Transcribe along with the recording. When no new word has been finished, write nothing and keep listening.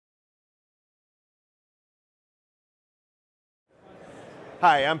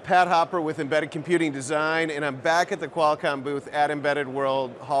Hi, I'm Pat Hopper with Embedded Computing Design, and I'm back at the Qualcomm booth at Embedded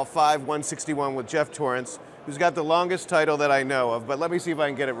World, Hall 5161 with Jeff Torrance, who's got the longest title that I know of, but let me see if I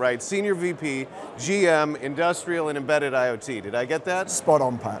can get it right. Senior VP, GM, Industrial and Embedded IoT. Did I get that? Spot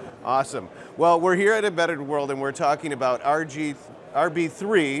on, Pat. Awesome. Well, we're here at Embedded World and we're talking about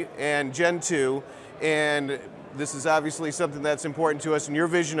RB3 and Gen 2, and this is obviously something that's important to us in your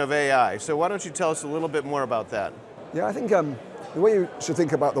vision of AI. So why don't you tell us a little bit more about that? Yeah, I think the way you should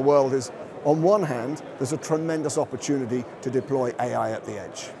think about the world is, on one hand, there's a tremendous opportunity to deploy AI at the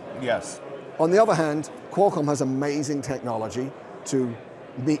edge. Yes. On the other hand, Qualcomm has amazing technology to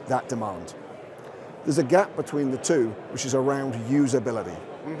meet that demand. There's a gap between the two, which is around usability.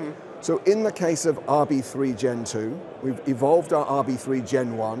 Mm-hmm. So in the case of RB3 Gen 2, we've evolved our RB3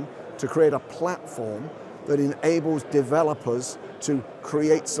 Gen 1 to create a platform that enables developers to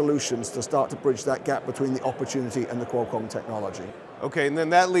create solutions to start to bridge that gap between the opportunity and the Qualcomm technology. Okay, and then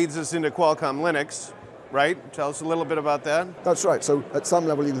that leads us into Qualcomm Linux, right? Tell us a little bit about that. That's right. So at some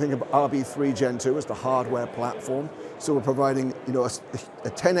level, you can think of RB3 Gen 2 as the hardware platform. So we're providing, a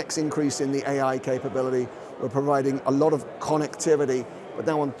 10x increase in the AI capability. We're providing a lot of connectivity. But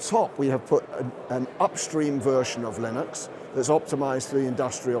now on top, we have put an upstream version of Linux that's optimized for the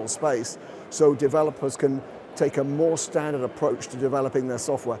industrial space, so developers can take a more standard approach to developing their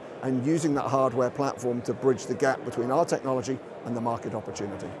software and using that hardware platform to bridge the gap between our technology and the market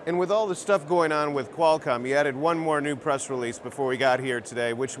opportunity. And with all the stuff going on with Qualcomm, you added one more new press release before we got here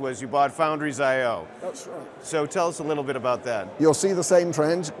today, which was you bought Foundries.io. That's right. So tell us a little bit about that. You'll see the same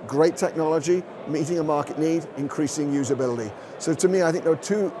trend, great technology, meeting a market need, increasing usability. So to me, I think there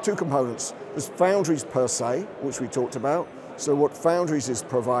are two components. There's Foundries per se, which we talked about. So what Foundries is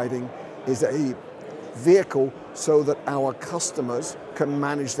providing is a vehicle so that our customers can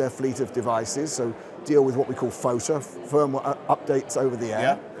manage their fleet of devices, so deal with what we call FOTA, firmware updates over the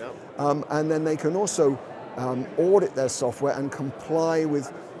air. Yeah. And then they can also audit their software and comply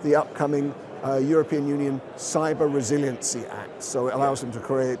with the upcoming European Union Cyber Resiliency Act, so it allows them to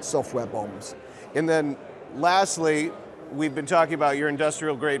create software bombs. And then lastly, we've been talking about your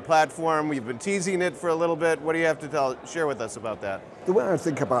industrial grade platform. We've been teasing it for a little bit. What do you have to share with us about that? The way I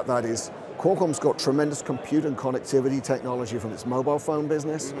think about that is Qualcomm's got tremendous compute and connectivity technology from its mobile phone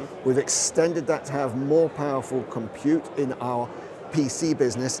business. Mm-hmm. We've extended that to have more powerful compute in our PC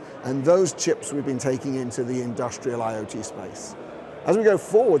business, and those chips we've been taking into the industrial IoT space. As we go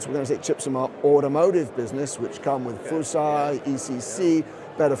forwards, we're going to take chips from our automotive business, which come with FUSI, ECC,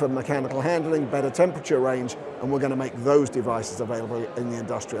 better for mechanical handling, better temperature range, and we're going to make those devices available in the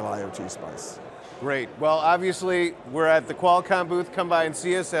industrial IoT space. Great. Well, obviously, we're at the Qualcomm booth. Come by and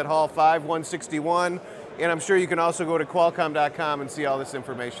see us at Hall 5161. And I'm sure you can also go to Qualcomm.com and see all this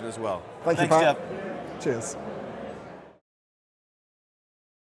information as well. Thanks, Jeff. Cheers.